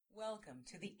Welcome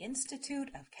to the Institute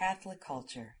of Catholic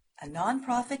Culture, a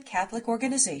nonprofit Catholic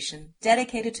organization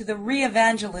dedicated to the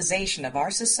re-evangelization of our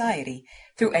society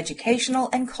through educational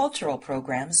and cultural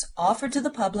programs offered to the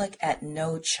public at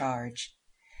no charge.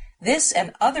 This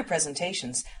and other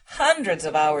presentations, hundreds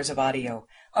of hours of audio,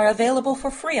 are available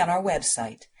for free on our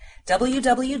website,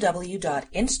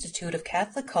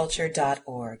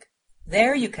 www.instituteofcatholicculture.org.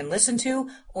 There you can listen to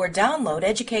or download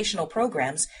educational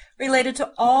programs related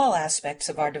to all aspects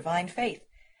of our divine faith,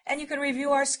 and you can review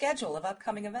our schedule of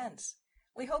upcoming events.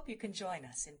 We hope you can join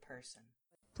us in person.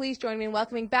 Please join me in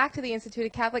welcoming back to the Institute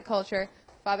of Catholic Culture,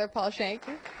 Father Paul Shank.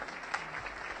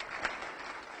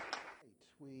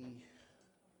 We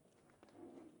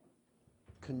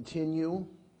continue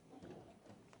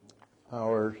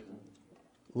our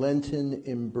Lenten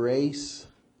embrace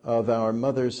of our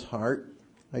Mother's Heart.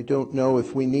 I don't know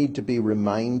if we need to be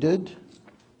reminded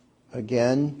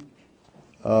again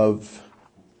of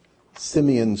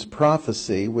Simeon's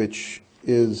prophecy, which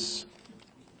is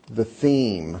the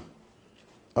theme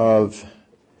of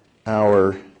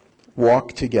our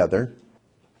walk together,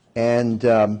 and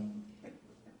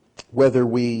whether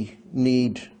we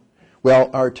need,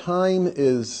 our time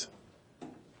is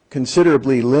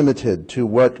considerably limited to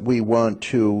what we want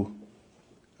to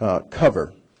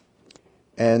cover.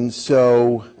 And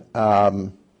so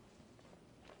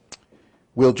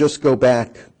we'll just go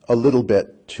back a little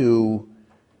bit to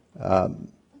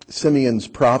Simeon's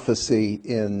prophecy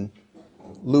in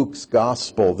Luke's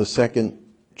Gospel, the second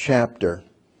chapter,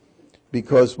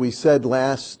 because we said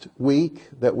last week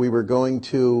that we were going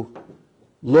to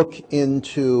look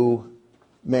into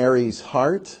Mary's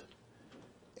heart,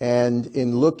 and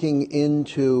in looking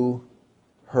into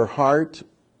her heart,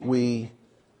 we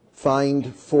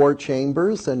find four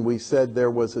chambers, and we said there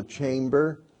was a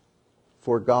chamber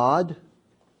for God,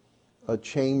 a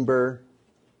chamber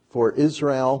for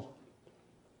Israel,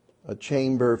 a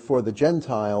chamber for the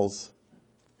Gentiles,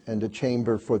 and a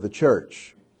chamber for the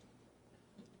church.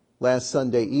 Last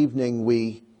Sunday evening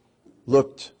we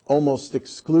looked almost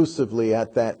exclusively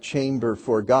at that chamber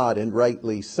for God, and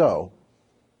rightly so,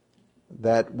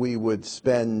 that we would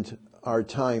spend our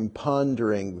time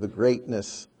pondering the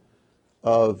greatness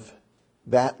of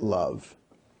that love.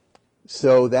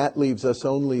 So that leaves us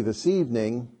only this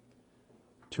evening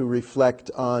to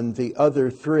reflect on the other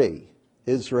three,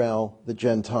 Israel, the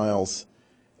Gentiles,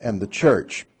 and the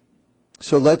church.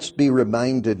 So let's be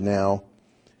reminded now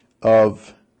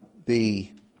of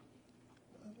the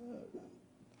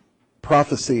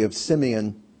prophecy of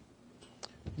Simeon.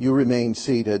 You remain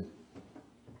seated.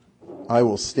 I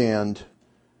will stand.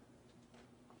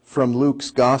 From Luke's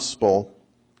Gospel.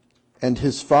 And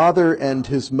his father and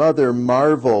his mother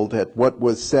marveled at what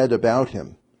was said about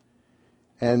him.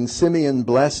 And Simeon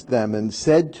blessed them and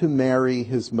said to Mary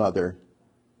his mother,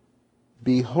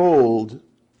 Behold,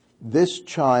 this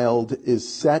child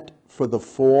is set for the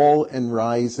fall and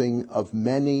rising of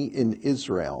many in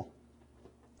Israel,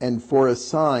 and for a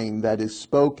sign that is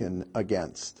spoken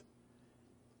against.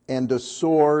 And a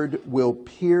sword will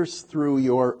pierce through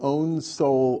your own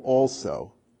soul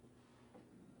also,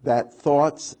 that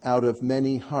thoughts out of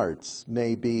many hearts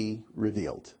may be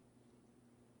revealed.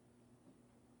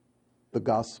 The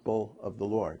Gospel of the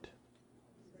Lord.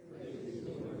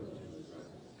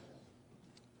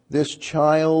 This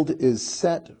child is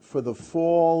set for the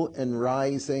fall and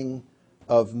rising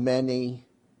of many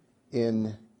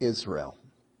in Israel.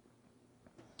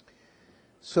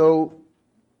 So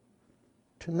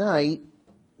tonight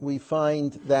we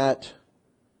find that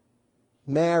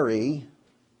Miriam,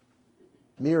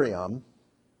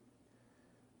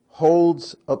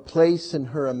 holds a place in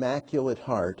her Immaculate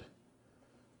Heart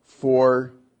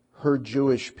for her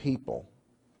Jewish people,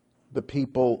 the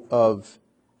people of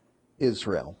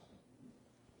Israel.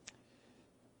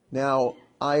 Now,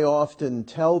 I often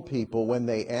tell people when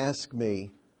they ask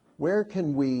me, where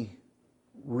can we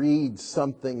read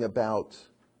something about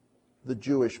the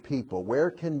Jewish people?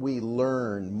 Where can we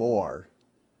learn more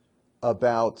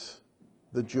about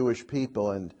the Jewish people?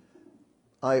 And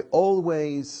I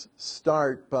always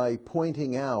start by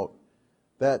pointing out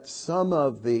that some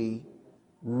of the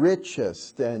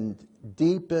richest and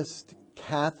deepest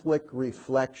Catholic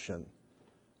reflection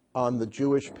on the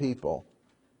Jewish people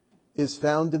is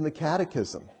found in the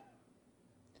Catechism.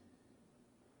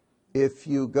 If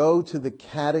you go to the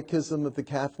Catechism of the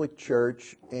Catholic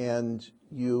Church and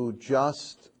you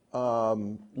just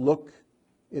look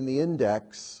in the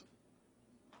index,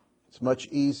 it's much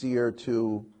easier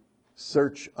to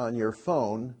search on your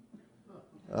phone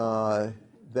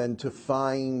than to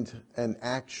find an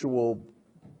actual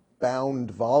bound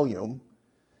volume.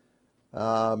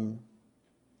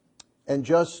 And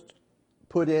just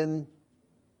put in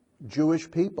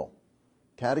Jewish people.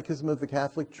 Catechism of the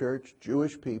Catholic Church,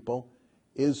 Jewish people,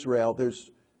 Israel.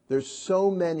 There's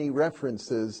so many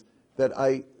references that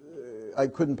I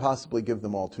couldn't possibly give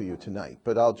them all to you tonight,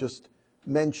 but I'll just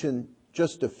mention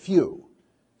just a few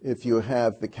if you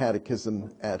have the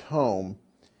Catechism at home.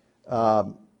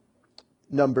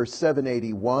 Number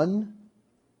 781,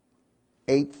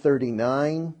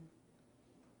 839,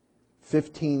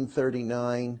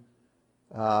 1539.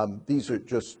 These are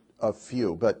just a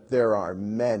few, but there are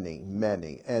many,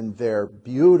 many, and they're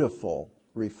beautiful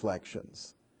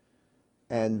reflections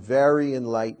and very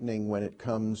enlightening when it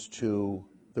comes to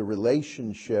the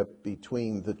relationship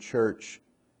between the church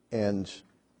and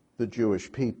the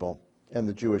Jewish people and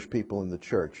the Jewish people in the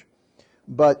church.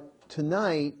 But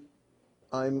tonight,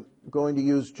 I'm going to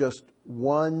use just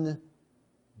one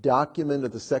document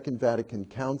of the Second Vatican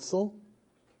Council,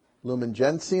 Lumen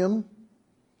Gentium,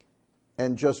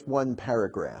 and just one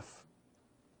paragraph,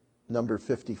 number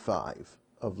 55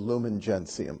 of Lumen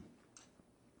Gentium.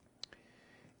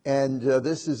 And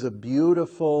this is a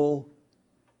beautiful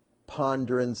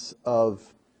ponderance of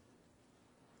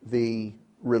the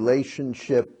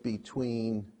relationship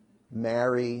between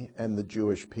Mary and the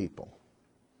Jewish people.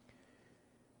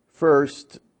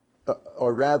 First,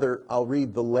 or rather, I'll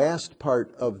read the last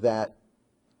part of that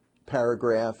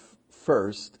paragraph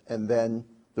first, and then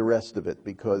the rest of it,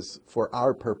 because for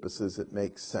our purposes it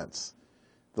makes sense.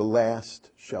 The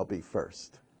last shall be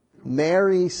first.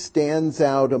 Mary stands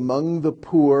out among the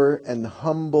poor and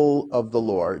humble of the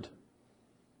Lord.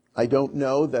 I don't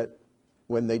know that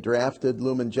when they drafted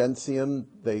Lumen Gentium,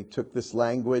 they took this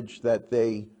language that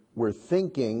they were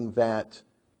thinking that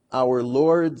our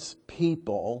Lord's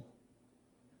people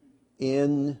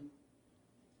in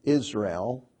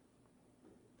Israel,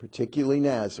 particularly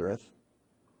Nazareth,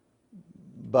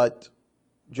 but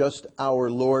just our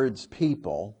Lord's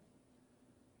people,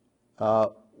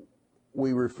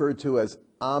 we refer to as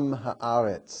Am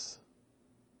Haaretz,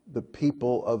 the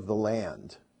people of the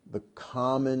land, the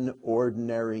common,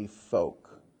 ordinary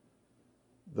folk,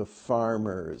 the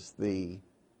farmers, the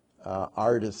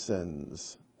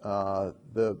artisans,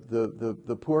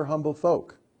 the poor, humble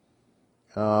folk.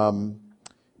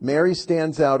 Mary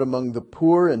stands out among the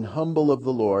poor and humble of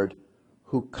the Lord,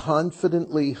 who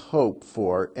confidently hope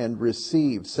for and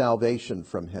receive salvation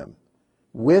from him.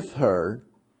 With her,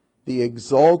 the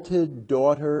exalted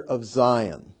daughter of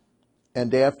Zion,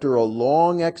 and after a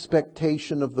long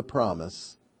expectation of the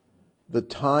promise, the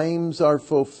times are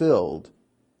fulfilled,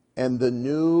 and the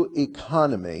new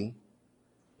economy,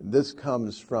 this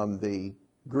comes from the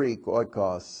Greek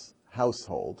oikos,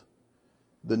 household,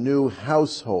 the new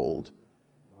household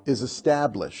is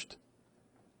established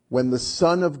when the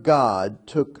Son of God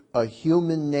took a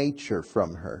human nature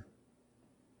from her,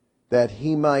 that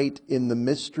he might, in the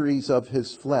mysteries of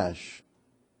his flesh,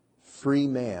 free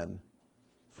man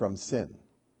from sin.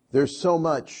 There's so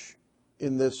much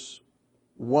in this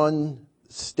one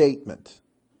statement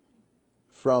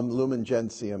from Lumen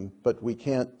Gentium, but we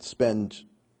can't spend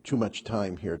too much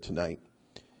time here tonight.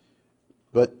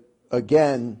 But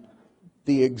again,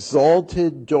 the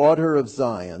exalted daughter of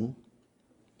Zion,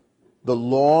 the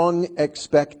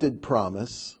long-expected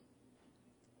promise,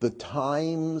 the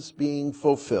times being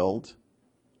fulfilled,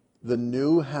 the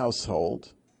new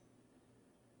household,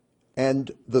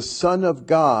 and the Son of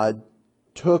God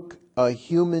took a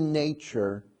human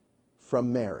nature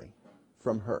from Mary,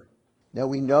 from her. Now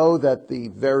we know that the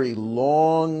very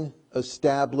long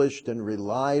established and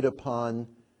relied upon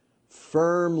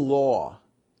firm law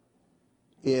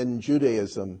in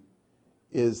Judaism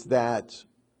is that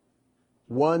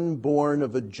one born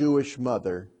of a Jewish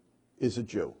mother is a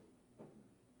Jew.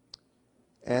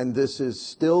 And this is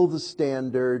still the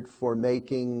standard for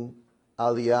making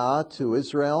aliyah to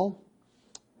Israel,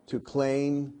 to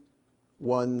claim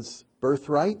one's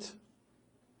birthright.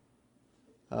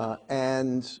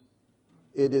 And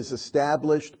it is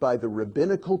established by the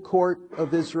rabbinical court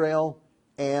of Israel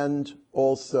and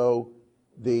also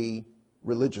the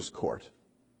religious court.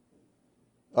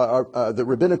 The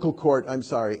rabbinical court, and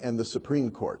the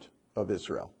Supreme Court of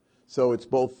Israel. So it's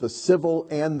both the civil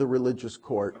and the religious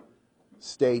court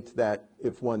state that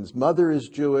if one's mother is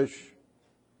Jewish,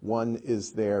 one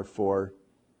is therefore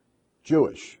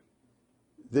Jewish.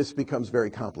 This becomes very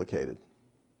complicated,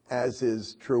 as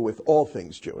is true with all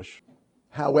things Jewish.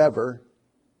 However,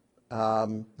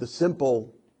 the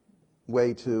simple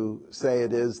way to say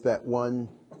it is that one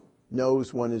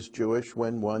knows one is Jewish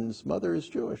when one's mother is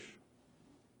Jewish.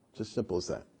 It's as simple as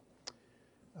that.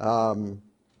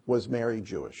 Was Mary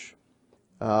Jewish?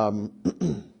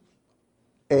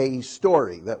 A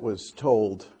story that was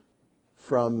told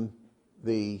from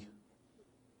the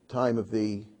time of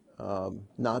the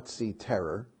Nazi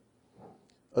terror,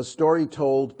 a story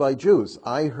told by Jews.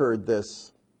 I heard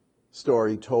this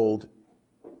story told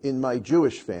in my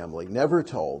Jewish family, never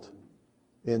told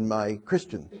in my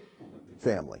Christian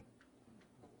family.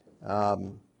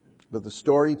 But the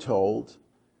story told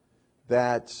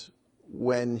that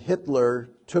when Hitler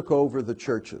took over the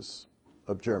churches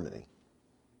of Germany,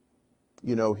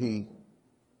 you know,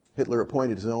 Hitler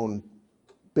appointed his own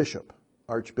bishop,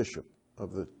 archbishop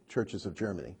of the churches of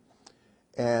Germany,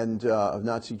 and of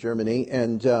Nazi Germany.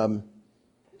 And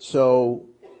so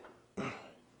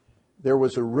there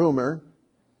was a rumor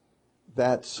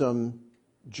that some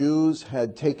Jews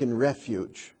had taken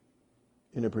refuge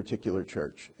in a particular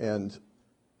church. And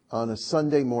on a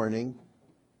Sunday morning,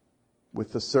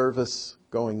 with the service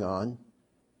going on,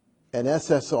 an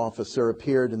SS officer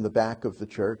appeared in the back of the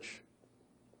church,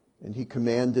 and he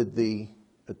commanded the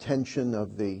attention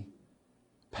of the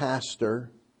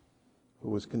pastor who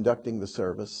was conducting the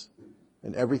service,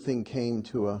 and everything came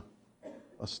to a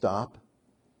stop.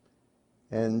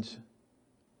 And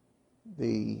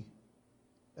the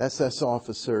SS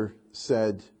officer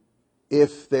said,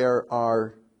 if there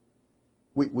are,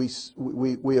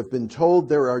 we have been told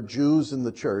there are Jews in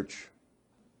the church.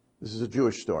 This is a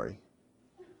Jewish story.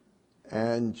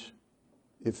 And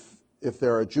if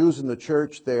there are Jews in the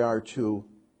church, they are to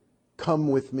come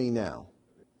with me now.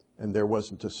 And there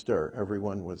wasn't a stir.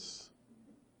 Everyone was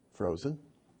frozen.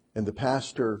 And the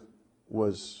pastor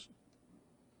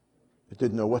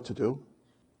didn't know what to do.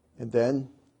 And then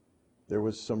there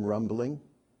was some rumbling,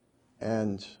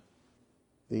 and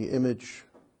the image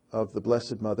of the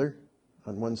Blessed Mother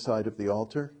on one side of the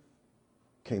altar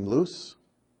came loose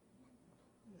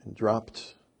and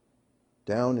dropped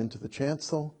down into the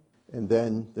chancel, and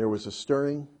then there was a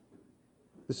stirring.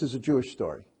 This is a Jewish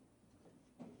story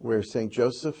where St.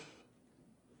 Joseph,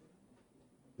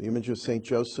 the image of St.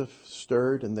 Joseph,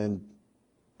 stirred and then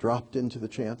dropped into the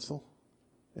chancel,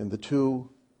 and the two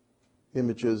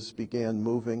images began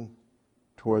moving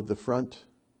toward the front,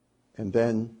 and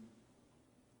then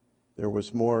there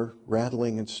was more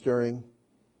rattling and stirring,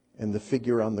 and the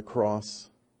figure on the cross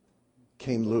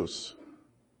came loose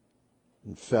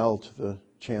and fell to the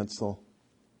chancel,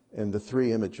 and the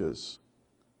three images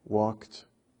walked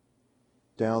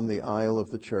down the aisle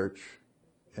of the church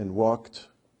and walked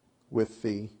with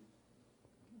the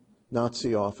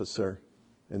Nazi officer,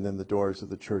 and then the doors of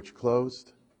the church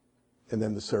closed, and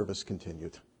then the service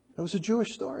continued. That was a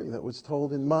Jewish story that was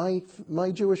told in my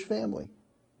Jewish family.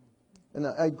 And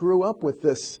I grew up with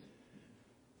this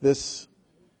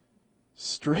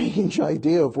strange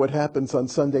idea of what happens on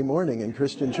Sunday morning in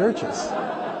Christian churches.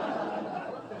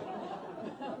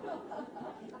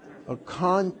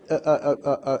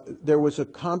 There was a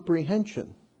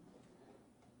comprehension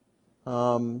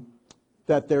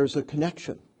that there's a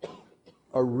connection,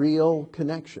 a real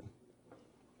connection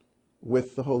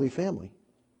with the Holy Family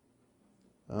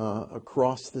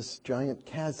across this giant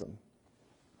chasm.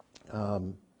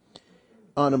 On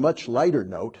a much lighter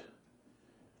note,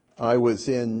 I was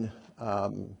in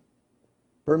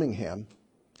Birmingham,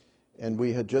 and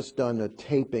we had just done a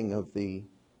taping of the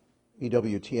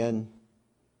EWTN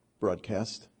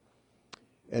broadcast,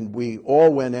 and we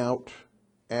all went out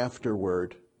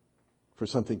afterward for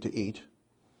something to eat,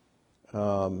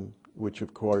 which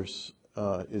of course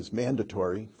is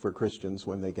mandatory for Christians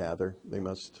when they gather. They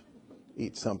must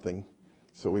eat something.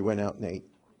 So we went out and ate.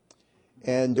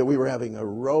 And we were having a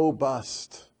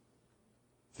robust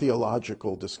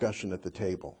theological discussion at the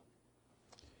table.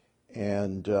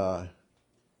 And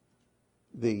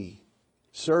the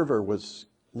server was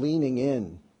leaning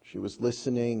in. She was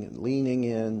listening and leaning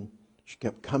in. She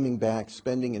kept coming back,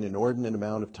 spending an inordinate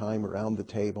amount of time around the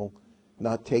table,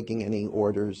 not taking any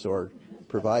orders or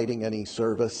providing any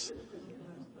service.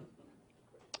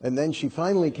 And then she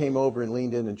finally came over and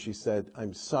leaned in and she said,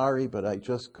 "I'm sorry, but I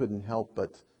just couldn't help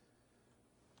but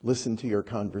listen to your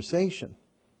conversation."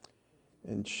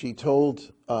 And she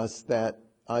told us that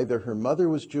either her mother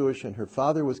was Jewish and her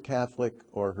father was Catholic,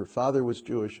 or her father was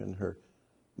Jewish and her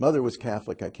mother was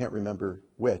Catholic. I can't remember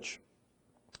which.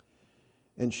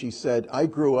 And she said, "I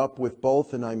grew up with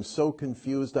both and I'm so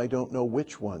confused I don't know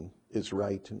which one is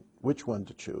right and which one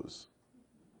to choose."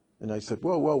 And I said,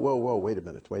 whoa, wait a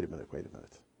minute.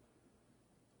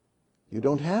 You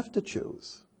don't have to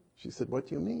choose. She said, "What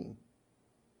do you mean?"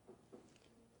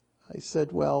 I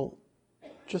said, "Well,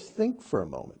 just think for a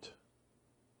moment.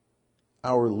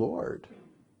 Our Lord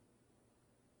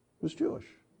was Jewish."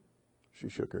 She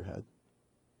shook her head.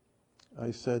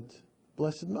 I said,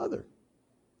 "Blessed Mother,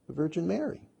 the Virgin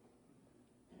Mary,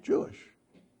 Jewish."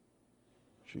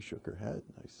 She shook her head.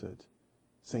 I said,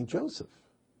 St. Joseph,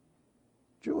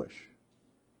 Jewish.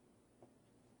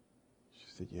 She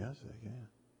said, yes, yeah.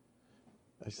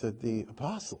 I said, the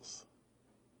apostles,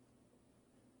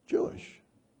 Jewish.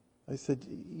 I said,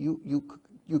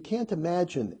 you can't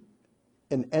imagine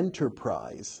an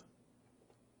enterprise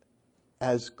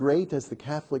as great as the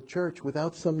Catholic Church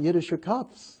without some Yiddish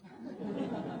cups.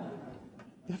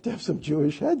 You have to have some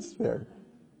Jewish heads there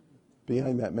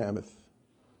behind that mammoth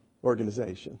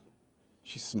organization.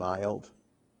 She smiled.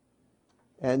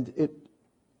 And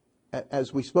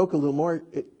as we spoke a little more,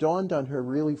 it dawned on her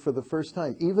really for the first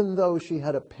time, even though she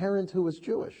had a parent who was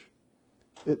Jewish,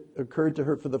 it occurred to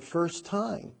her for the first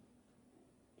time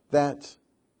that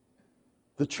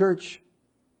the church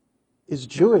is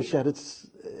Jewish at its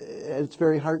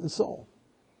very heart and soul.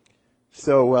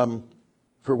 So,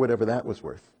 for whatever that was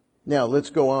worth. Now, let's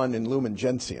go on in Lumen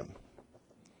Gentium.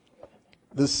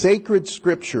 The sacred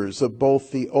scriptures of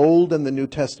both the Old and the New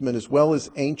Testament, as well as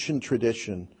ancient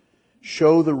tradition,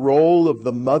 show the role of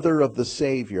the mother of the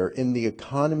Savior in the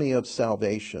economy of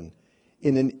salvation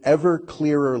in an ever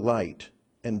clearer light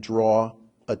and draw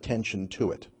attention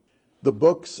to it. The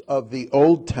books of the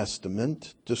Old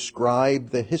Testament describe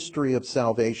the history of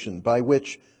salvation by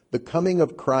which the coming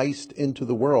of Christ into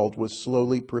the world was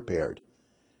slowly prepared.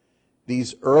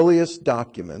 These earliest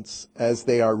documents, as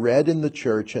they are read in the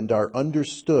church and are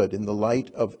understood in the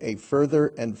light of a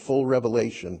further and full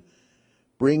revelation,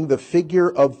 bring the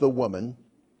figure of the woman,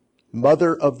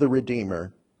 mother of the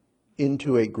Redeemer,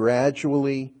 into a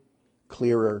gradually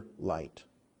clearer light.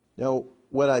 Now,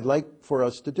 what I'd like for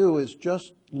us to do is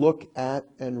just look at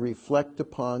and reflect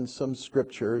upon some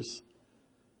scriptures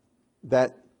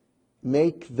that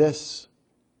make this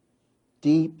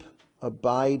deep,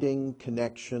 abiding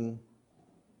connection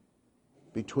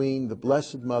between the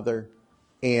Blessed Mother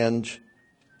and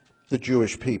the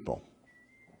Jewish people,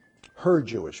 her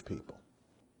Jewish people.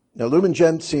 Now, Lumen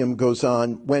Gentium goes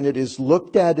on, when it is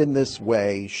looked at in this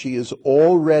way, she is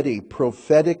already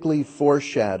prophetically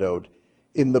foreshadowed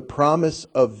in the promise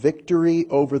of victory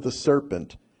over the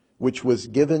serpent, which was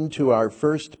given to our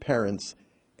first parents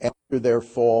after their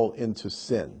fall into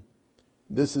sin.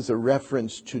 This is a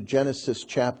reference to Genesis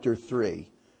chapter 3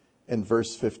 and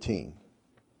verse 15.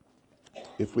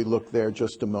 If we look there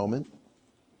just a moment,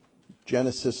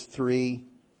 Genesis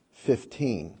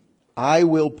 3:15. I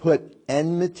will put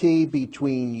enmity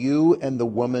between you and the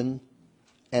woman,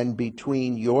 and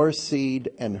between your seed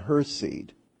and her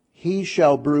seed. He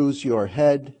shall bruise your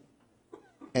head,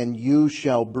 and you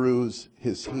shall bruise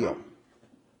his heel.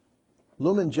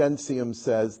 Lumen Gentium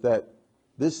says that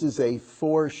this is a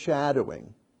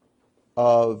foreshadowing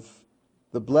of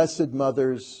the Blessed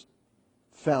Mother's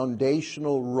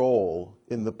foundational role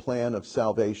in the plan of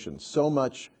salvation, so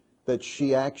much that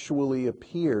she actually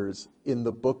appears in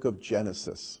the book of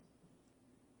Genesis.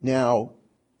 Now,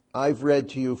 I've read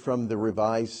to you from the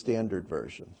Revised Standard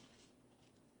Version,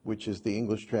 which is the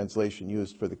English translation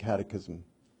used for the Catechism.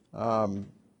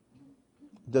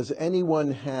 Does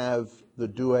anyone have the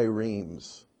Douay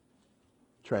Rheims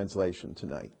translation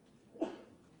tonight?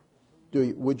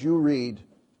 Would you read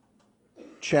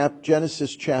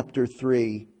Genesis chapter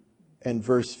 3 and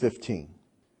verse 15?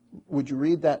 Would you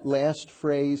read that last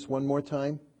phrase one more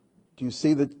time? Do you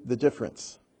see the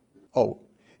difference? Oh,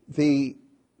 the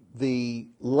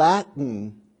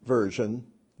Latin version,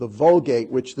 the Vulgate,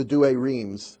 which the Douay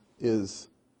Rheims is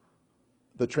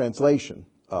the translation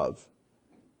of,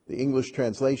 the English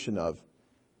translation of,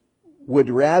 would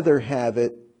rather have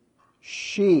it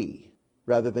she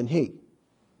rather than he.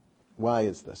 Why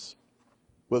is this?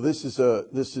 Well, this is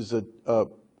a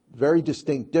very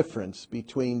distinct difference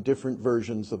between different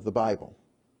versions of the Bible.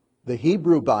 The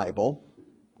Hebrew Bible,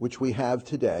 which we have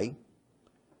today,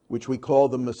 which we call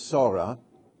the Masorah,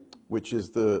 which is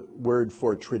the word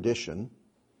for tradition,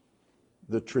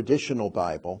 the traditional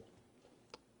Bible,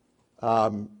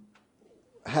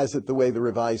 has it the way the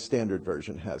Revised Standard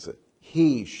Version has it.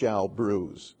 He shall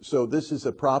bruise. So this is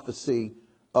a prophecy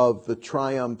of the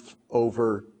triumph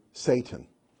over Satan.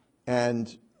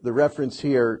 And the reference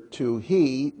here to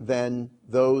he, then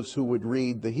those who would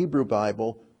read the Hebrew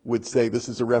Bible would say this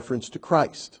is a reference to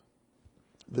Christ,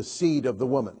 the seed of the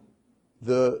woman.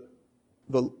 And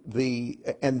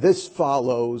this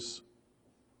follows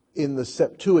in the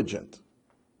Septuagint,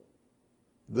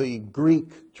 the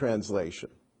Greek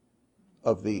translation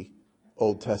of the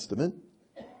Old Testament,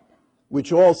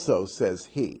 which also says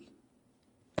he.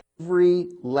 Every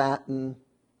Latin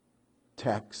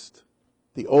text,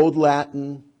 the Old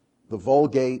Latin, the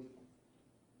Vulgate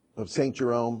of St.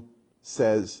 Jerome,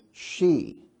 says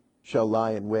she shall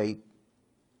lie in wait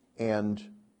and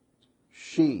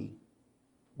she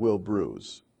will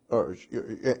bruise. or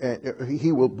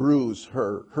he will bruise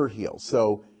her heel.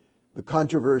 So the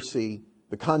controversy,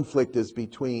 the conflict is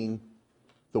between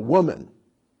the woman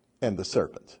and the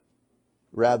serpent,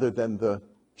 rather than the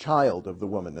child of the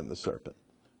woman and the serpent.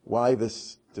 Why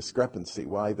this discrepancy?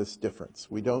 Why this difference?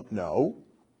 We don't know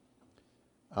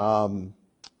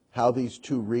how these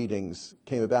two readings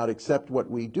came about, except what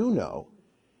we do know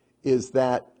is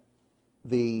that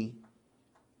the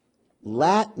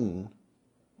Latin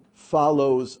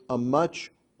follows a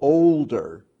much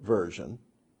older version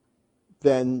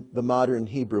than the modern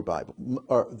Hebrew Bible,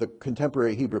 or the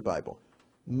contemporary Hebrew Bible.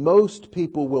 Most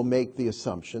people will make the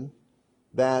assumption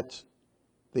that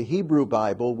the Hebrew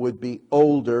Bible would be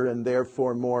older and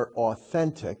therefore more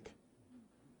authentic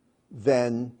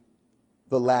than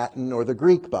the Latin or the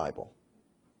Greek Bible.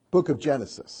 Book of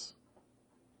Genesis.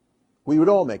 We would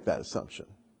all make that assumption.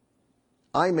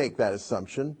 I make that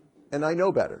assumption, and I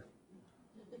know better.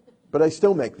 But I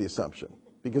still make the assumption,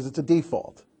 because it's a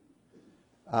default.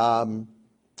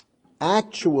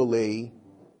 Actually,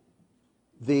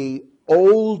 the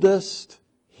oldest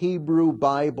Hebrew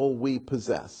Bible we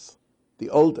possess, the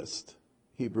oldest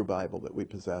Hebrew Bible that we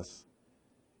possess,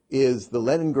 is the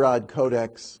Leningrad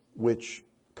Codex, which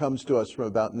comes to us from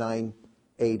about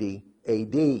 980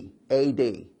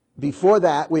 AD. Before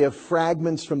that, we have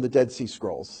fragments from the Dead Sea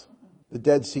Scrolls. The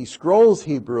Dead Sea Scrolls,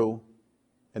 Hebrew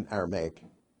and Aramaic,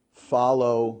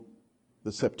 follow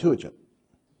the Septuagint.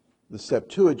 The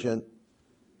Septuagint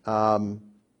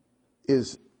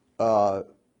is a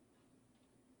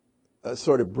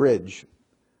sort of bridge,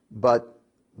 but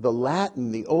the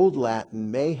Latin, the Old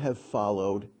Latin, may have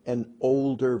followed an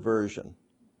older version.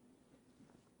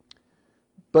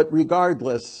 But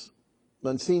regardless,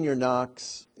 Monsignor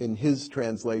Knox, in his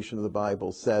translation of the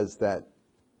Bible, says that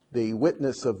the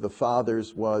witness of the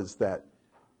fathers was that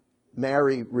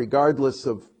Mary, regardless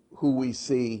of who we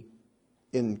see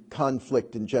in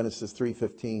conflict in Genesis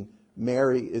 3:15,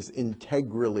 Mary is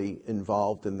integrally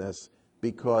involved in this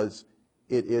because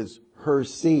it is her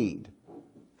seed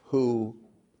who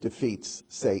defeats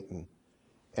Satan.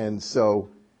 And so,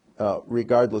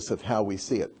 regardless of how we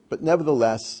see it. But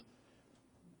nevertheless,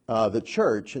 the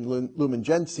church in Lumen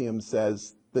Gentium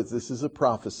says that this is a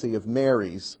prophecy of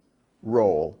Mary's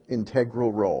role,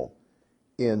 integral role,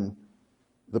 in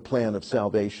the plan of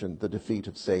salvation, the defeat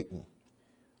of Satan.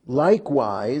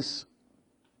 Likewise,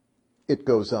 it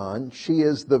goes on, she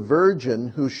is the virgin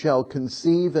who shall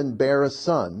conceive and bear a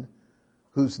son,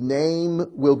 whose name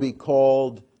will be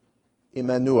called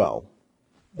Emmanuel.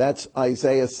 That's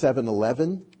Isaiah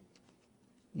 7:11.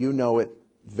 You know it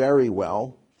very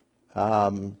well.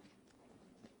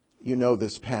 You know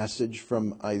this passage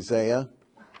from Isaiah,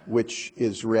 which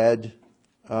is read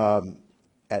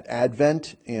at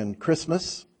Advent and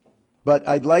Christmas. But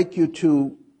I'd like you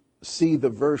to see the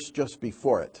verse just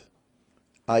before it.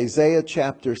 Isaiah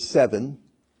chapter 7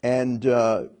 and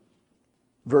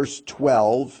verse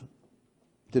 12.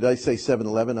 Did I say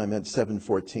 7:11? I meant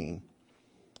 7:14.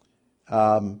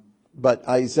 But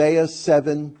Isaiah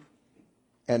 7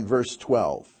 and verse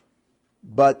 12.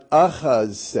 But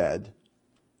Ahaz said,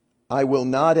 I will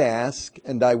not ask,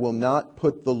 and I will not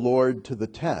put the Lord to the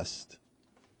test.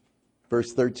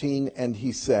 Verse 13, and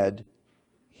he said,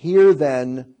 hear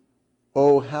then,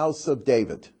 O house of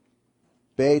David,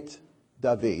 Beit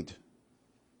David,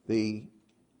 the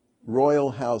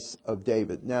royal house of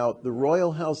David. Now, the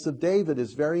royal house of David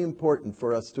is very important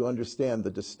for us to understand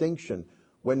the distinction.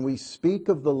 When we speak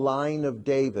of the line of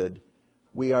David,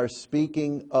 we are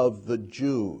speaking of the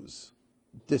Jews,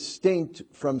 distinct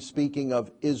from speaking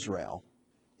of Israel.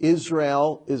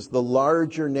 Israel is the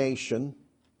larger nation,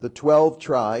 the 12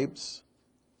 tribes,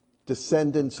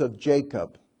 descendants of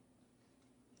Jacob.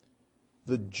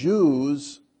 The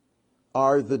Jews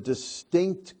are the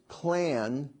distinct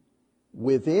clan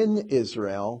within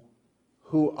Israel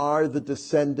who are the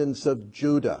descendants of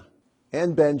Judah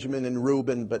and Benjamin and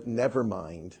Reuben, but never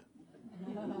mind.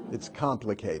 It's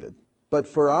complicated. But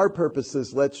for our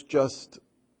purposes, let's just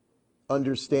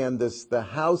understand this. The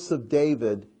house of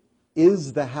David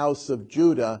is the house of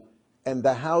Judah, and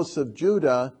the house of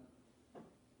Judah,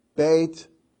 Beit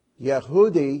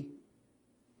Yehudi,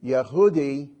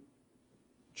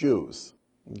 Jews.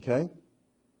 Okay?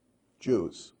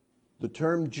 Jews. The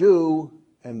term Jew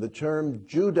and the term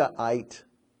Judahite,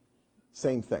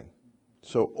 same thing.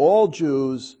 So all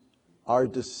Jews are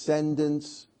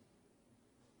descendants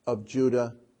of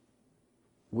Judah,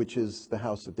 which is the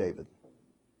house of David.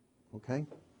 Okay?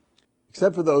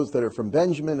 Except for those that are from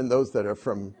Benjamin and those that are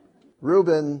from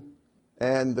Reuben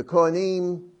and the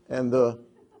Kohanim and the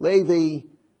Levi,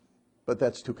 but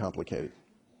that's too complicated.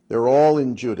 They're all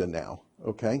in Judah now,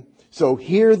 Okay? So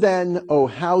hear then, O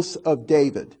house of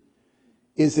David,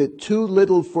 is it too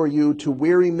little for you to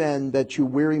weary men that you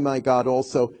weary my God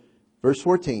also? Verse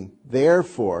 14,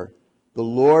 therefore the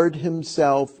Lord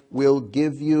himself will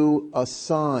give you a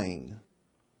sign.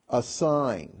 A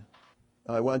sign.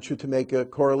 I want you to make a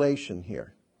correlation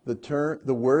here.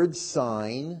 The word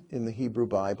sign in the Hebrew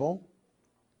Bible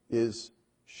is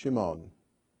Shimon.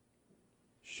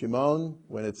 Shimon,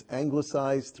 when it's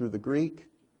anglicized through the Greek,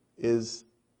 is,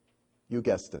 you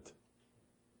guessed it,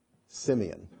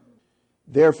 Simeon.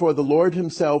 Therefore the Lord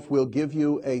himself will give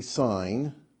you a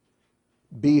sign.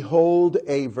 Behold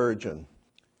a virgin.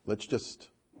 Let's just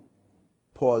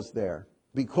pause there.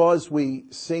 Because we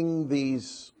sing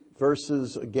these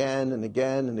verses again and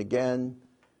again and again,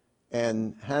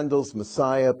 and Handel's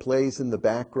Messiah plays in the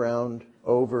background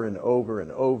over and over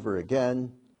and over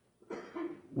again,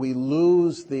 we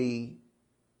lose the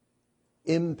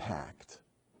impact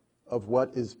of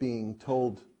what is being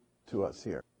told to us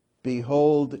here.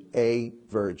 Behold a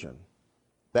virgin.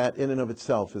 That in and of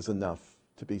itself is enough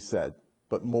to be said,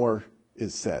 but more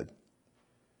is said.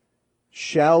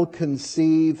 Shall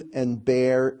conceive and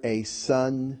bear a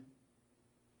son,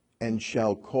 and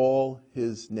shall call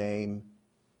his name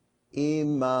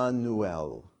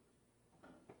Immanuel.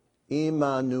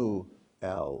 Immanuel.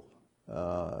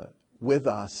 With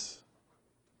us.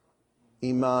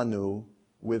 Immanu,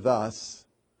 with us.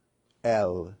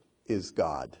 El is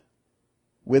God.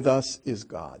 With us is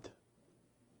God.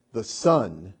 The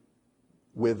Son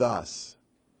with us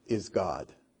is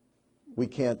God. We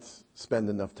can't spend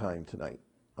enough time tonight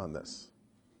on this.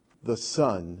 The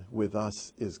Son with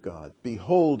us is God.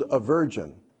 Behold, a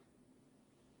virgin.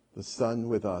 The Son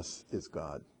with us is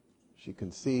God. She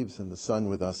conceives, and the Son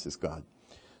with us is God.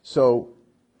 So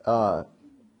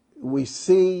we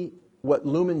see what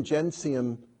Lumen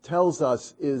Gentium tells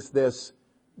us is this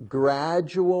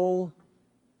gradual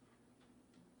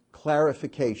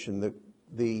clarification,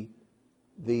 the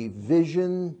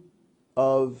vision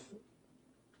of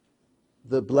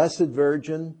the Blessed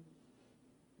Virgin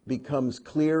becomes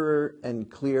clearer and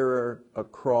clearer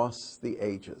across the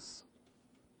ages.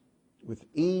 With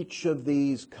each of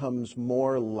these comes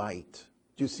more light.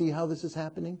 Do you see how this is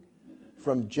happening?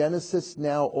 From Genesis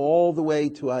now all the way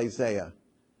to Isaiah.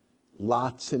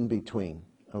 Lots in between,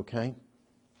 okay?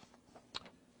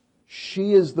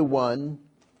 She is the one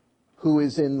who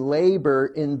is in labor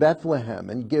in Bethlehem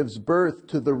and gives birth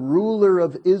to the ruler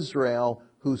of Israel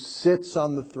who sits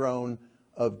on the throne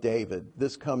of David.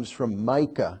 This comes from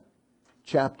Micah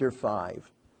chapter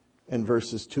 5 and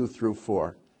verses 2 through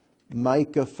 4.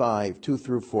 Micah 5, 2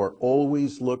 through 4.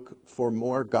 Always look for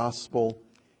more gospel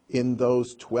in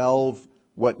those 12,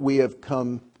 what we have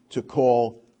come to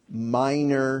call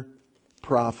minor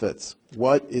prophets.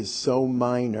 What is so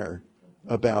minor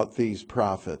about these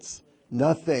prophets?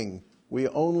 Nothing.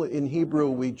 In Hebrew,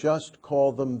 we just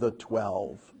call them the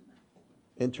 12.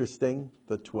 Interesting,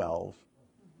 the 12.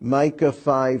 Micah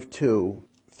 5, 2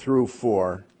 through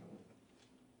 4.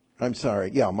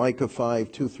 Micah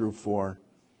 5, 2 through 4.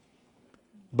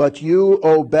 But you,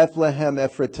 O Bethlehem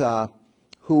Ephratah,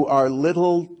 who are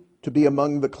little to be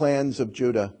among the clans of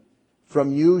Judah,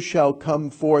 from you shall come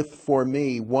forth for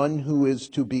me one who is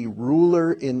to be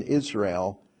ruler in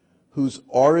Israel, whose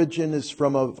origin is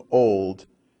from of old,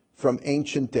 from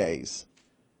ancient days.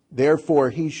 Therefore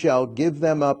he shall give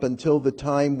them up until the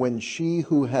time when she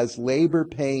who has labor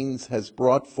pains has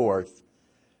brought forth.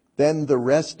 Then the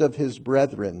rest of his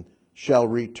brethren shall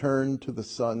return to the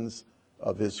sons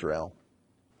of Israel.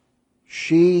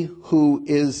 She who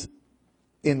is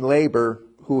in labor,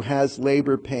 who has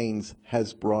labor pains,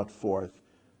 has brought forth.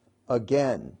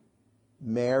 Again,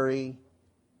 Mary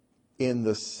in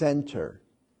the center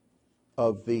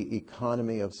of the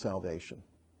economy of salvation.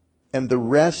 And the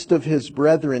rest of his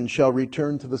brethren shall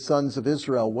return to the sons of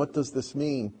Israel. What does this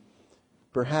mean?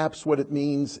 Perhaps what it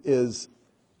means is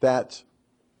that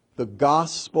the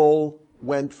gospel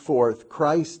went forth.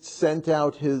 Christ sent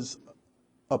out his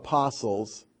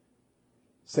apostles.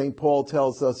 St. Paul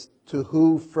tells us to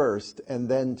who first and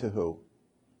then to who?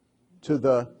 To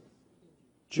the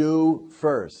Jew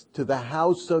first, to the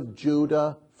house of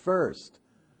Judah first,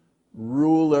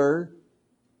 ruler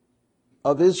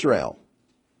of Israel.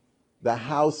 The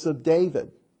house of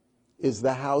David is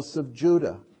the house of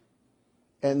Judah.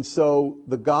 And so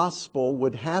the gospel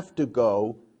would have to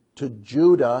go to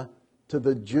Judah, to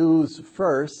the Jews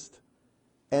first,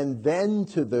 and then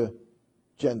to the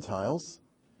Gentiles,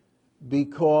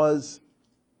 because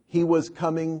he was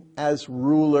coming as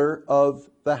ruler of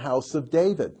the house of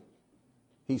David.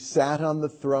 He sat on the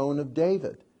throne of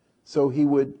David. So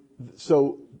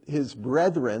his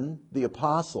brethren, the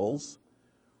apostles,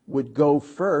 would go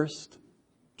first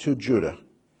to Judah,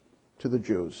 to the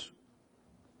Jews.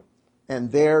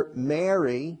 And there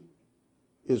Mary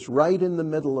is right in the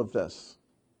middle of this.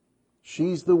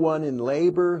 She's the one in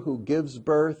labor who gives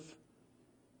birth,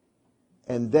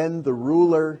 and then the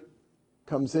ruler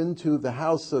comes into the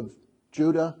house of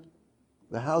Judah,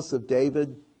 the house of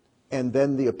David, and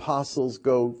then the apostles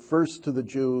go first to the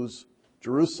Jews,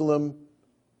 Jerusalem,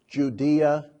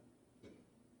 Judea,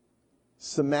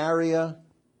 Samaria,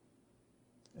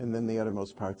 and then the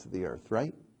uttermost parts of the earth,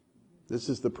 right? This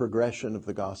is the progression of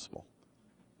the gospel.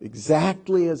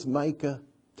 Exactly as Micah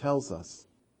tells us.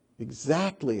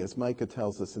 Exactly as Micah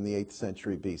tells us in the 8th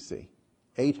century BC.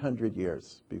 800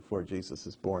 years before Jesus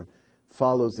is born.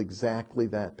 Follows exactly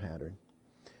that pattern.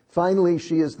 Finally,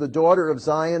 she is the daughter of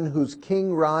Zion, whose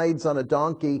king rides on a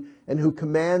donkey and who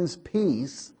commands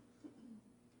peace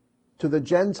to the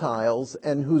Gentiles,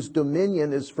 and whose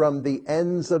dominion is from the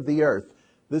ends of the earth.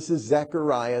 This is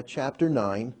Zechariah chapter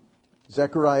 9.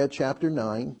 Zechariah chapter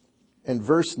 9 and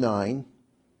verse 9.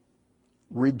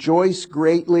 Rejoice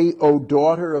greatly, O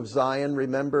daughter of Zion.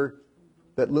 Remember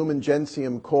that Lumen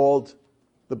Gentium called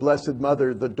the Blessed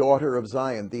Mother the daughter of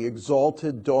Zion, the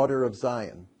exalted daughter of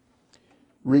Zion.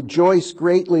 Rejoice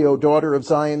greatly, O daughter of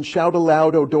Zion. Shout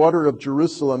aloud, O daughter of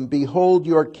Jerusalem. Behold,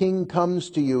 your king comes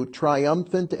to you.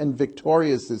 Triumphant and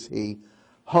victorious is he,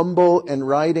 humble and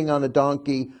riding on a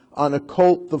donkey, on a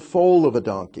colt, the foal of a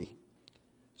donkey.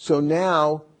 So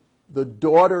now, the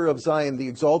daughter of Zion, the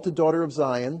exalted daughter of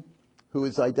Zion, who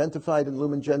is identified in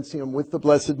Lumen Gentium with the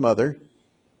Blessed Mother,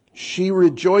 she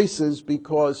rejoices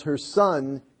because her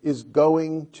son is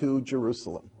going to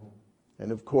Jerusalem.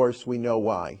 And of course, we know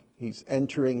why. He's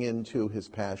entering into his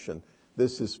passion.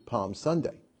 This is Palm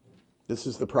Sunday. This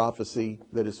is the prophecy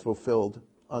that is fulfilled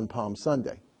on Palm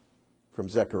Sunday from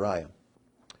Zechariah.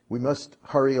 We must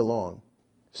hurry along.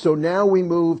 So now we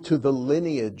move to the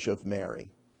lineage of Mary.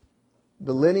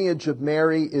 The lineage of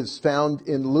Mary is found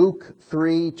in Luke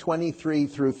 3:23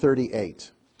 through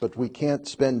 38, but we can't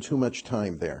spend too much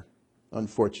time there,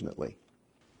 unfortunately.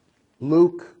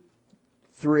 Luke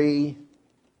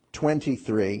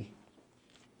 3:23,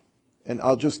 and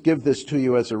I'll just give this to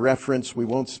you as a reference. We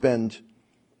won't spend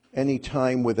any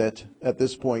time with it at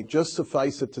this point. Just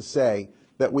suffice it to say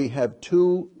that we have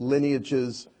two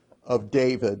lineages of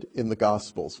David in the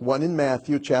Gospels, one in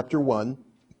Matthew chapter 1,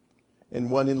 and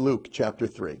one in Luke chapter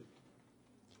 3.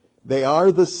 They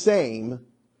are the same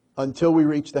until we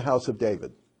reach the house of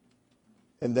David.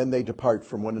 And then they depart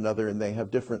from one another and they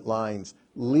have different lines,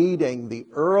 leading the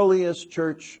earliest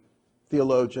church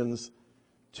theologians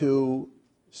to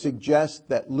suggest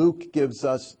that Luke gives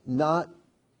us not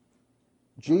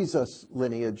Jesus'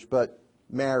 lineage, but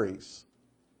Mary's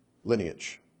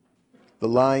lineage, the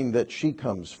line that she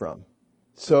comes from.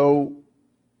 So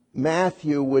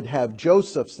Matthew would have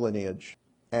Joseph's lineage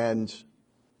and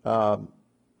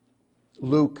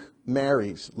Luke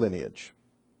Mary's lineage,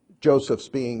 Joseph's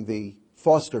being the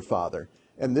foster father.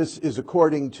 And this is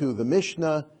according to the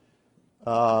Mishnah,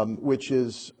 which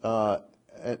is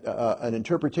an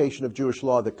interpretation of Jewish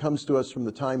law that comes to us from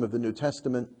the time of the New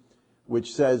Testament,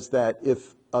 which says that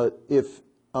if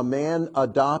a man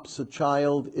adopts a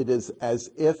child, it is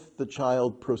as if the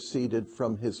child proceeded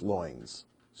from his loins.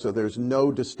 So there's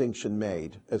no distinction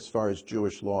made as far as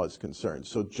Jewish law is concerned.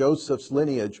 So Joseph's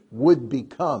lineage would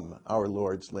become our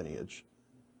Lord's lineage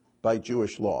by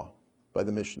Jewish law, by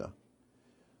the Mishnah.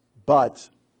 But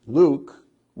Luke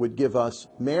would give us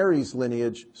Mary's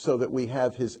lineage so that we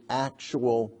have his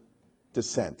actual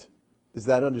descent. Is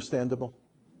that understandable?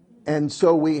 And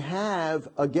so we have,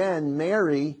 again,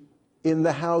 Mary in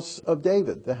the house of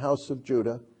David, the house of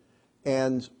Judah,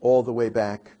 and all the way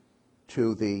back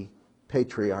to the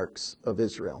patriarchs of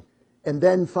Israel. And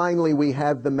then finally we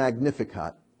have the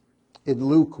Magnificat in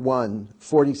Luke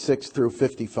 1:46 through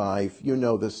 55. You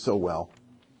know this so well.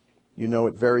 You know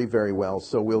it very, very well.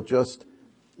 So we'll just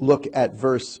look at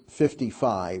verse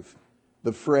 55,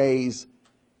 the phrase,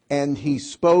 and he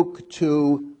spoke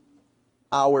to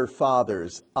our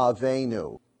fathers,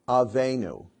 Avenu,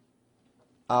 Avenu,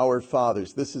 our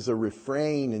fathers. This is a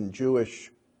refrain in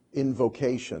Jewish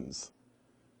invocations.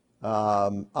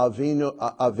 Avinu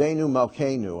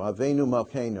Malkeinu, Avenu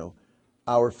Malkeinu,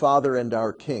 our Father and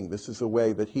our King. This is a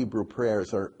way that Hebrew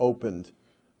prayers are opened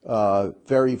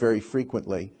very, very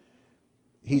frequently.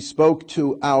 He spoke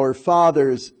to our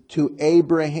fathers, to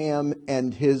Abraham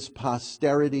and his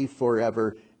posterity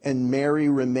forever, and Mary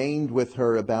remained with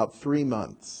her about 3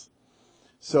 months.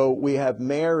 So we have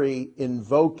Mary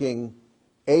invoking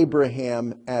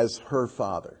Abraham as her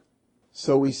father.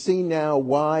 So we see now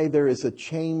why there is a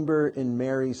chamber in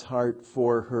Mary's heart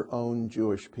for her own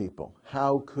Jewish people.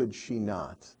 How could she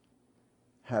not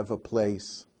have a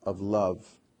place of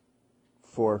love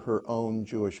for her own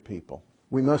Jewish people?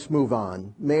 We must move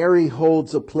on. Mary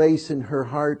holds a place in her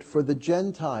heart for the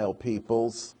Gentile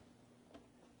peoples,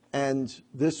 and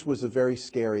this was a very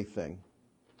scary thing.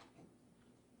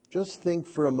 Just think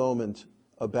for a moment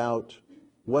about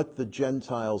what the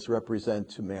Gentiles represent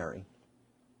to Mary.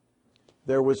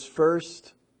 There was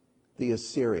first the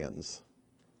Assyrians,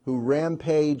 who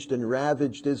rampaged and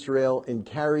ravaged Israel and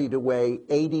carried away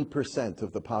 80%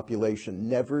 of the population,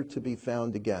 never to be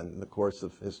found again in the course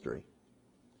of history.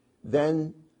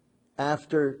 Then,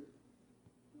 after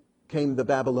came the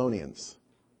Babylonians,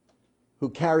 who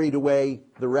carried away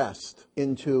the rest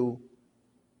into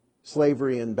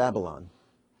slavery in Babylon.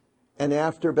 And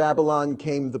after Babylon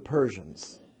came the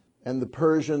Persians, and the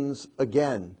Persians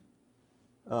again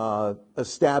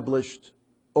established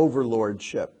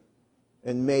overlordship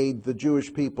and made the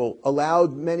Jewish people,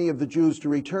 allowed many of the Jews to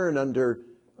return under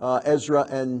Ezra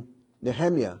and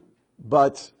Nehemiah,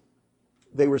 but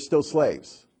they were still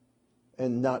slaves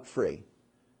and not free.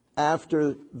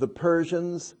 After the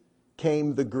Persians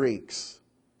came the Greeks,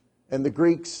 and the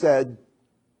Greeks said,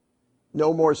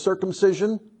 no more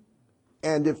circumcision,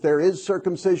 and if there is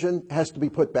circumcision, it has to be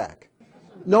put back.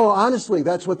 No, honestly,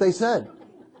 that's what they said.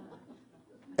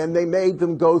 And they made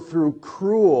them go through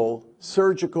cruel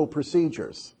surgical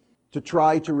procedures to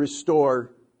try to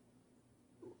restore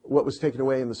what was taken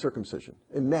away in the circumcision.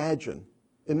 Imagine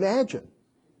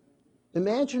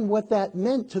what that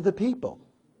meant to the people.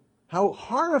 How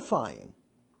horrifying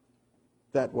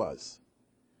that was.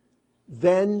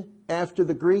 Then, after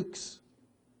the Greeks,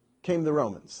 came the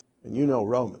Romans. And you know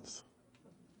Romans,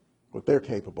 what they're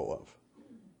capable of.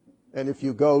 And if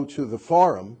you go to the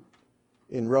Forum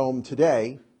in Rome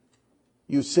today,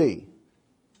 you see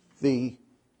the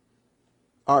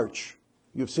arch,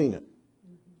 you've seen it,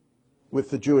 with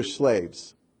the Jewish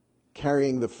slaves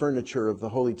carrying the furniture of the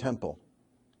Holy Temple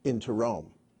into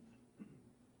Rome.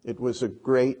 It was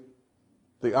the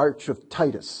Arch of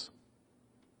Titus.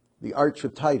 The Arch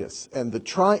of Titus. And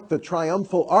the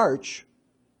triumphal arch,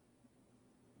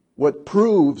 what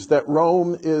proves that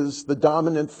Rome is the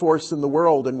dominant force in the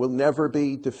world and will never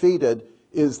be defeated,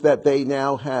 is that they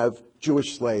now have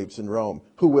Jewish slaves in Rome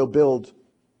who will build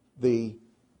the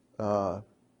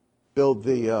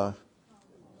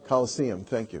Colosseum.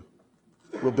 Thank you.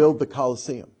 Will build the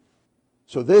Colosseum.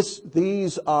 So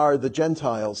these are the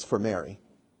Gentiles for Mary,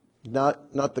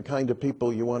 not the kind of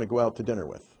people you want to go out to dinner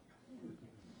with.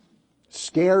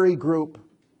 Scary group,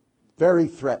 very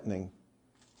threatening.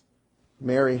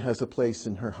 Mary has a place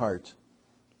in her heart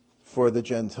for the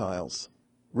Gentiles.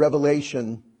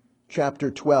 Revelation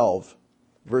chapter 12,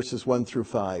 verses 1 through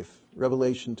 5.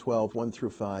 Revelation 12, 1 through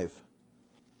 5.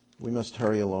 We must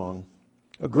hurry along.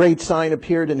 A great sign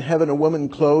appeared in heaven, a woman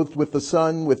clothed with the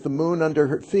sun, with the moon under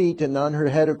her feet, and on her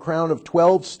head a crown of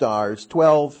 12 stars.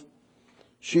 12.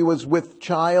 She was with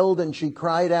child, and she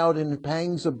cried out in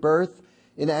pangs of birth,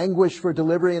 in anguish for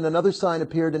delivery. And another sign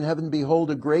appeared in heaven. Behold,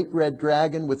 a great red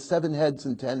dragon with 7 heads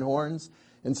and 10 horns,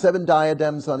 and 7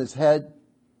 diadems on his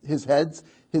heads.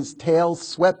 His tail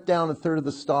swept down a third of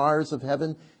the stars of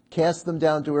heaven, cast them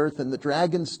down to earth. And the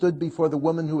dragon stood before the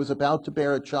woman who was about to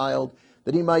bear a child,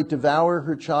 that he might devour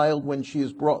her child when she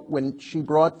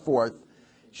brought forth.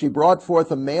 She brought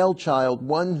forth a male child,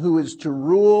 one who is to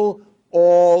rule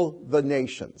all the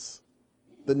nations.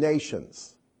 The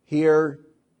nations. Here,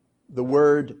 the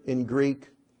word in Greek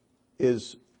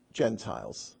is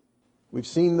Gentiles. We've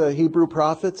seen the Hebrew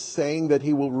prophets saying that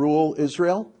he will rule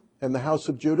Israel and the house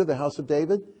of Judah, the house of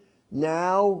David.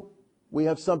 Now we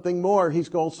have something more. He's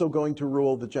also going to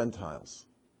rule the Gentiles.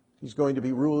 He's going to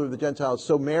be ruler of the Gentiles.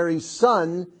 So Mary's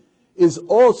son is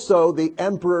also the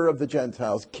emperor of the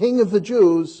Gentiles, king of the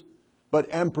Jews, but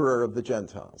emperor of the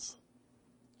Gentiles.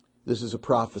 This is a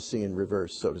prophecy in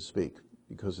reverse, so to speak,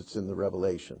 because it's in the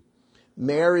Revelation.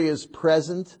 Mary is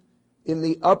present in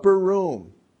the upper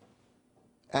room.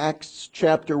 Acts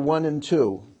chapter 1 and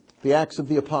 2, the Acts of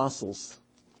the Apostles.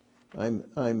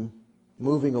 I'm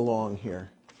moving along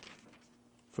here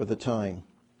for the time.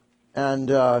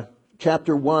 And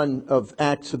chapter 1 of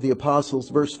Acts of the Apostles,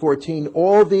 verse 14,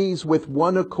 all these with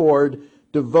one accord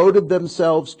devoted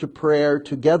themselves to prayer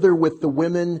together with the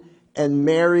women and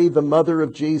Mary, the mother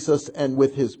of Jesus, and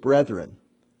with his brethren.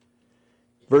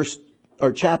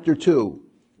 Chapter 2,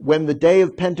 when the day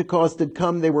of Pentecost had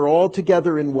come, they were all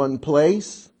together in one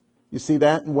place. You see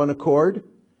that, in one accord?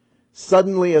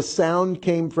 Suddenly a sound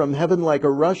came from heaven like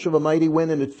a rush of a mighty wind,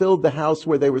 and it filled the house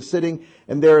where they were sitting.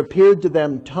 And there appeared to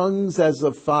them tongues as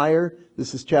of fire.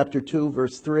 This is chapter 2,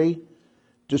 verse 3.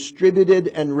 Distributed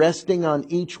and resting on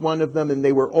each one of them, and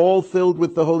they were all filled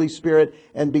with the Holy Spirit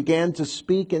and began to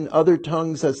speak in other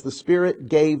tongues as the Spirit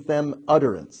gave them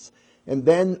utterance. And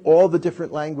then all the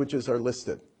different languages are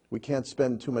listed. We can't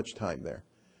spend too much time there.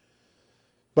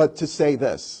 But to say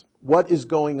this, what is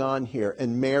going on here?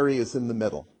 And Mary is in the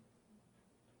middle.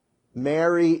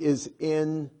 Mary is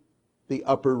in the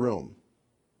upper room.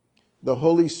 The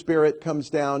Holy Spirit comes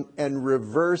down and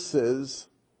reverses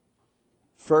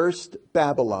first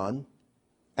Babylon.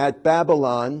 At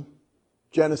Babylon,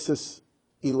 Genesis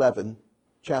 11,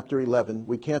 chapter 11.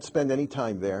 We can't spend any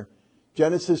time there.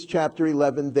 Genesis chapter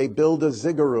 11, they build a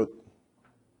ziggurat,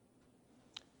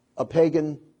 a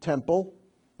pagan temple.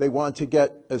 They want to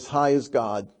get as high as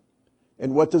God.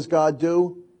 And what does God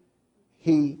do?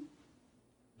 He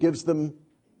gives them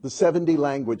the 70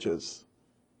 languages.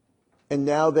 And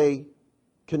now they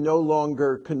can no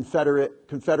longer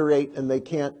confederate, and they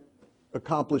can't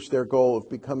accomplish their goal of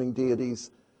becoming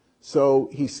deities. So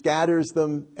he scatters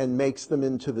them and makes them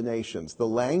into the nations. The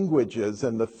languages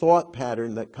and the thought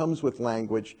pattern that comes with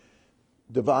language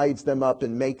divides them up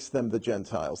and makes them the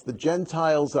Gentiles. The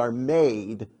Gentiles are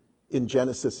made in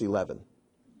Genesis 11.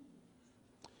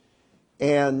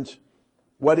 And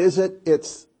what is it?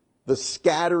 It's the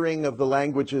scattering of the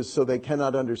languages so they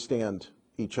cannot understand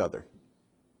each other.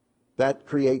 That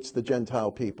creates the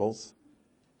Gentile peoples.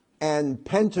 And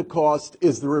Pentecost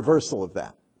is the reversal of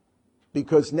that.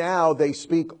 Because now they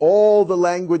speak all the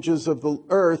languages of the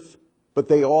earth, but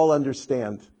they all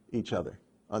understand each other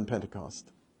on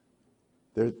Pentecost.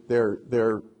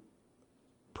 They're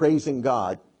praising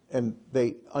God, and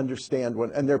they understand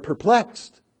one, and they're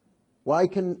perplexed. Why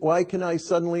can I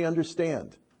suddenly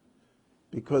understand?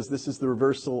 Because this is the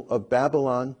reversal of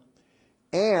Babylon,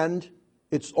 and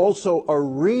it's also a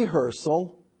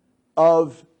rehearsal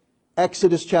of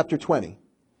Exodus chapter 20.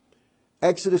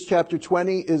 Exodus chapter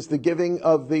 20 is the giving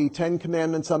of the Ten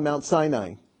Commandments on Mount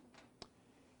Sinai.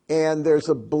 And there's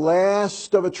a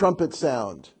blast of a trumpet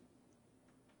sound.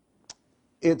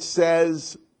 It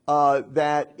says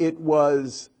that it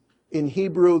was, in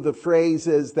Hebrew, the phrase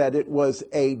is that it was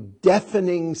a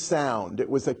deafening sound. It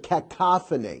was a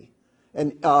cacophony,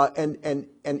 an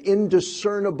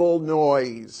indiscernible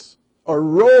noise. A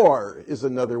roar is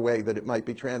another way that it might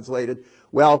be translated.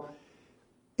 Well,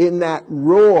 in that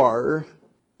roar,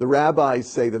 the rabbis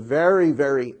say, the very,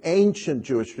 very ancient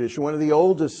Jewish tradition, one of the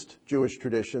oldest Jewish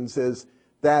traditions, is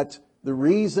that the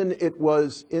reason it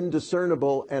was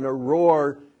indiscernible and a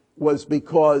roar was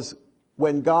because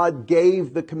when God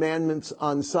gave the commandments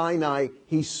on Sinai,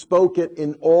 he spoke it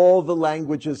in all the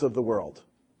languages of the world.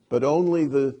 But only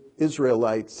the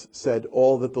Israelites said,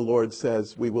 all that the Lord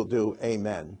says we will do,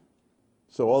 amen.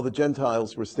 So all the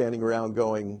Gentiles were standing around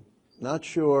going, not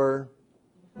sure.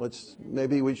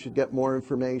 Maybe we should get more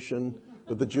information.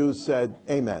 But the Jews said,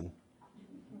 amen.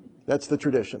 That's the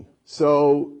tradition.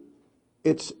 So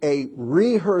it's a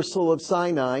rehearsal of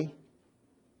Sinai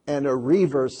and a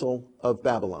reversal of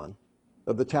Babylon,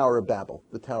 of the Tower of Babel,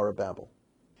 the Tower of Babel.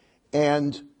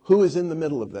 And who is in the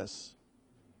middle of this?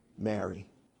 Mary.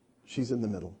 She's in the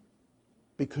middle.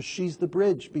 Because she's the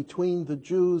bridge between the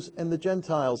Jews and the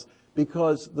Gentiles.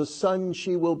 Because the son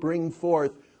she will bring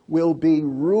forth will be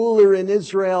ruler in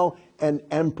Israel and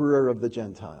emperor of the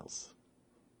Gentiles.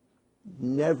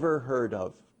 Never heard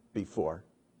of before.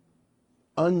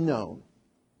 Unknown.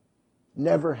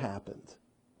 Never happened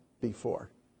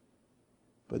before.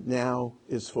 But now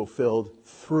is fulfilled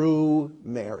through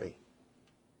Mary.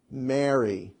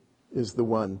 Mary is the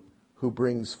one who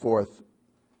brings forth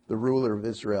the ruler of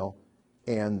Israel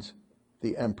and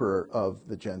the emperor of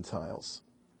the Gentiles.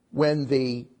 When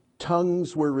the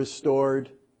tongues were restored,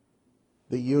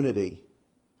 the unity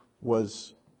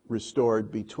was restored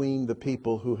between the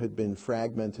people who had been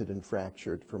fragmented and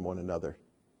fractured from one another.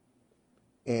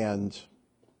 And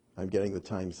I'm getting the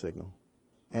time signal.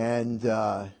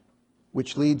 And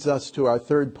which leads us to our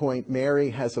third point.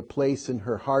 Mary has a place in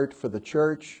her heart for the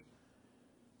church,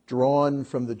 drawn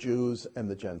from the Jews and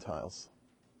the Gentiles.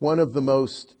 One of the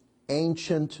most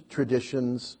ancient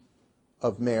traditions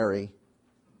of Mary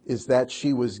is that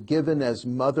she was given as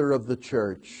mother of the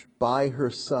church by her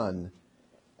son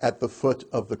at the foot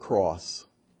of the cross.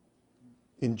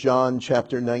 In John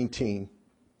chapter 19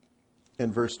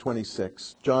 and verse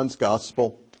 26, John's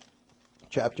Gospel,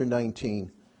 chapter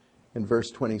 19 and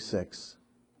verse 26.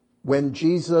 When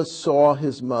Jesus saw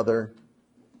his mother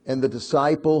and the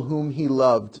disciple whom he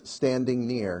loved standing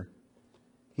near,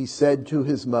 he said to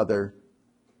his mother,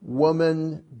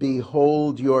 "Woman,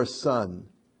 behold your son."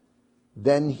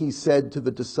 Then he said to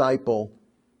the disciple,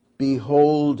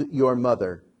 "Behold your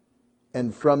mother."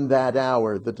 And from that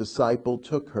hour the disciple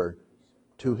took her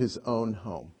to his own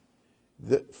home.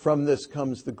 From this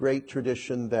comes the great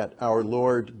tradition that our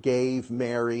Lord gave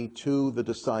Mary to the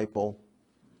disciple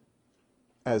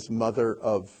as mother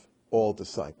of all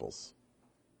disciples,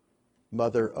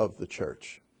 mother of the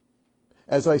church.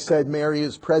 As I said, Mary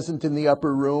is present in the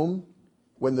upper room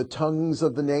when the tongues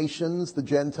of the nations, the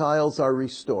Gentiles, are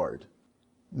restored.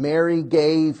 Mary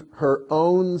gave her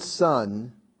own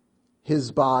son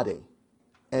his body,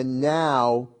 and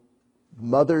now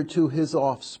mother to his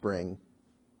offspring,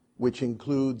 which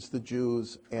includes the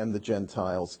Jews and the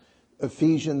Gentiles.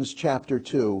 Ephesians chapter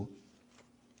 2,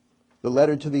 the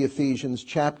letter to the Ephesians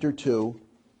chapter 2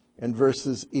 and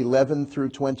verses 11 through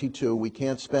 22. We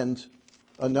can't spend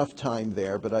enough time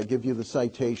there, but I give you the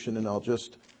citation and I'll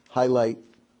just highlight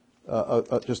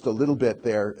just a little bit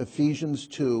there. Ephesians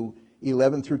 2,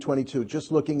 11 through 22,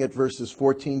 just looking at verses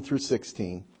 14 through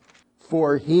 16.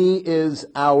 For he is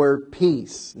our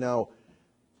peace. Now,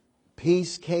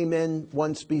 peace came in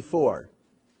once before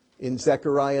in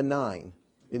Zechariah 9.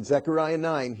 In Zechariah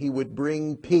 9, he would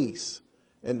bring peace.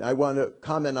 And I want to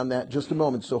comment on that just a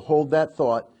moment, so hold that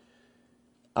thought.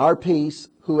 Our peace,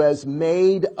 who has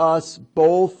made us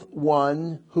both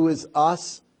one, who is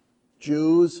us,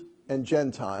 Jews and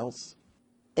Gentiles,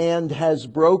 and has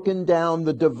broken down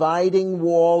the dividing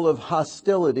wall of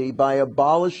hostility by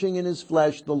abolishing in his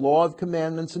flesh the law of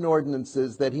commandments and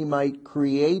ordinances, that he might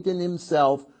create in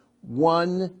himself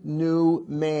one new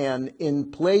man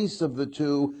in place of the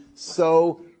two,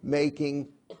 so making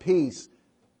peace.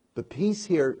 The peace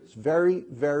here is very,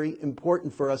 very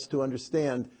important for us to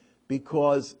understand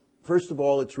because, first of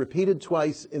all, it's repeated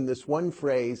twice in this one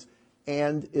phrase,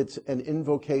 and it's an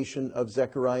invocation of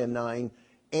Zechariah 9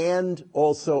 and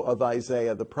also of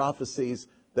Isaiah, the prophecies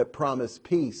that promise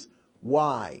peace.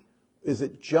 Why? Is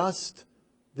it just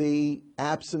the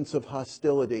absence of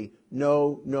hostility?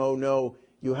 No, no, no.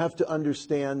 You have to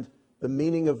understand the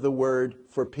meaning of the word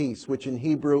for peace, which in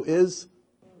Hebrew is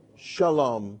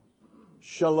shalom.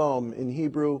 Shalom. In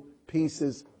Hebrew, peace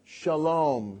is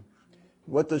shalom.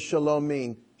 What does shalom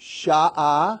mean?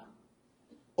 Sha'a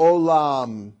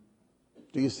olam.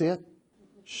 Do you see it?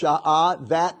 Sha'a,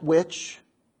 that which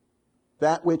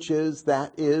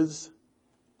is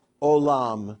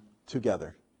olam,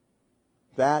 together.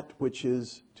 That which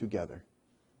is together.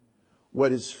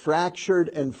 What is fractured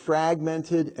and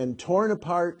fragmented and torn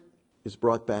apart is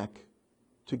brought back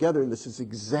together. And this is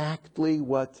exactly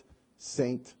what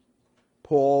St.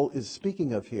 Paul is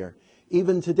speaking of here.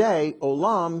 Even today,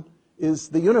 olam is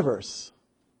the universe.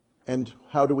 And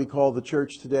how do we call the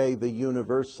church today? The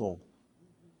universal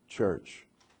church.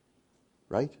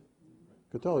 Right?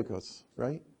 Catholicos,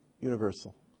 right?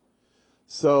 Universal.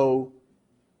 So,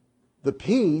 the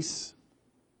peace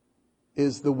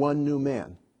is the one new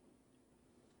man.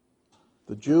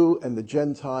 The Jew and the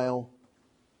Gentile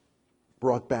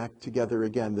brought back together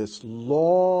again. This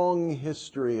long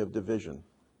history of division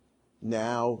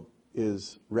now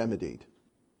is remedied.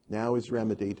 Now is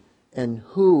remedied. And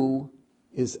who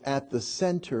is at the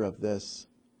center of this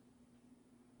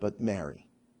but Mary?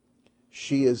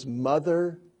 She is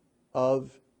mother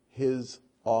of his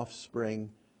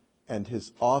offspring, and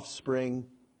his offspring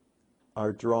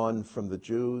are drawn from the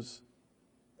Jews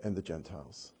and the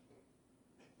Gentiles.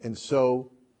 And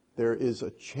so there is a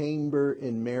chamber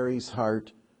in Mary's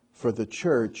heart for the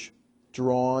church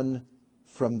drawn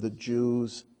from the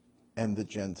Jews and the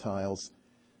Gentiles.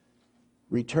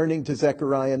 Returning to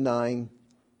Zechariah 9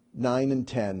 and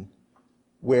 10,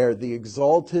 where the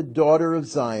exalted daughter of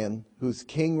Zion, whose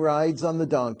king rides on the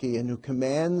donkey and who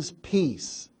commands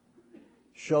peace,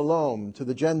 shalom, to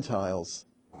the Gentiles,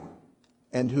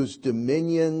 and whose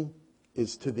dominion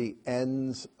is to the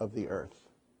ends of the earth.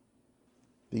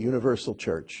 The universal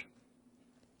church.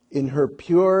 In her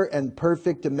pure and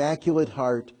perfect immaculate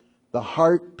heart, the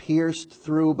heart pierced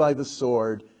through by the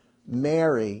sword,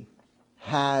 Mary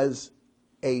has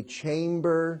a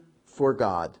chamber for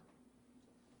God.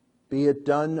 Be it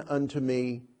done unto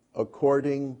me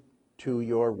according to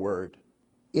your word.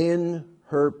 In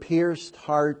her pierced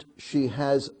heart, she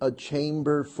has a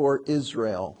chamber for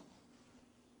Israel,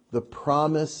 the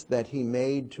promise that he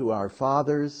made to our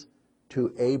fathers,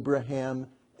 to Abraham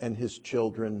and his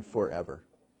children forever.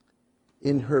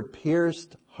 In her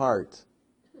pierced heart,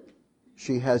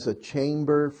 she has a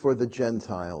chamber for the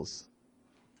Gentiles.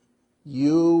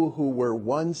 You who were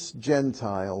once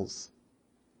Gentiles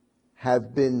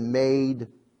have been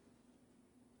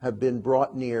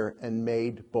brought near and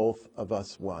made both of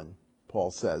us one,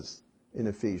 Paul says in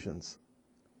Ephesians.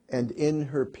 And in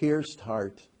her pierced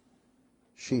heart,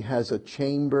 she has a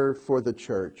chamber for the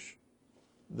church,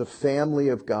 the family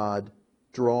of God,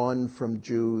 drawn from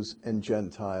Jews and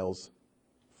Gentiles,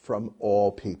 from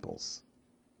all peoples.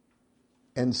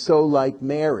 And so, like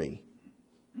Mary,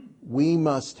 we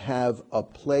must have a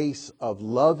place of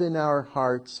love in our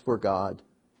hearts for God,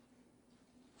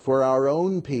 for our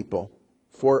own people,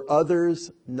 for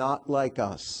others not like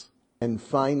us, and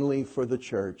finally for the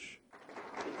church.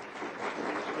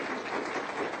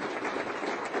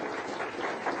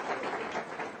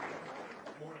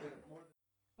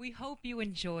 We hope you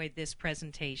enjoyed this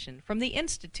presentation from the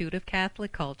Institute of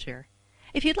Catholic Culture.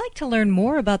 If you'd like to learn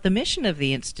more about the mission of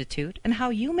the Institute and how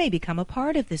you may become a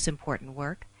part of this important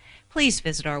work, please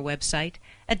visit our website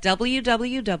at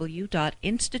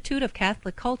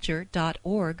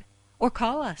www.instituteofcatholicculture.org or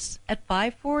call us at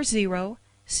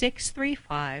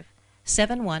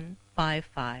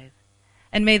 540-635-7155.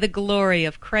 And may the glory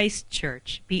of Christ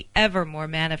Church be ever more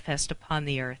manifest upon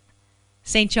the earth.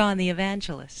 St. John the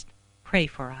Evangelist, pray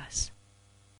for us.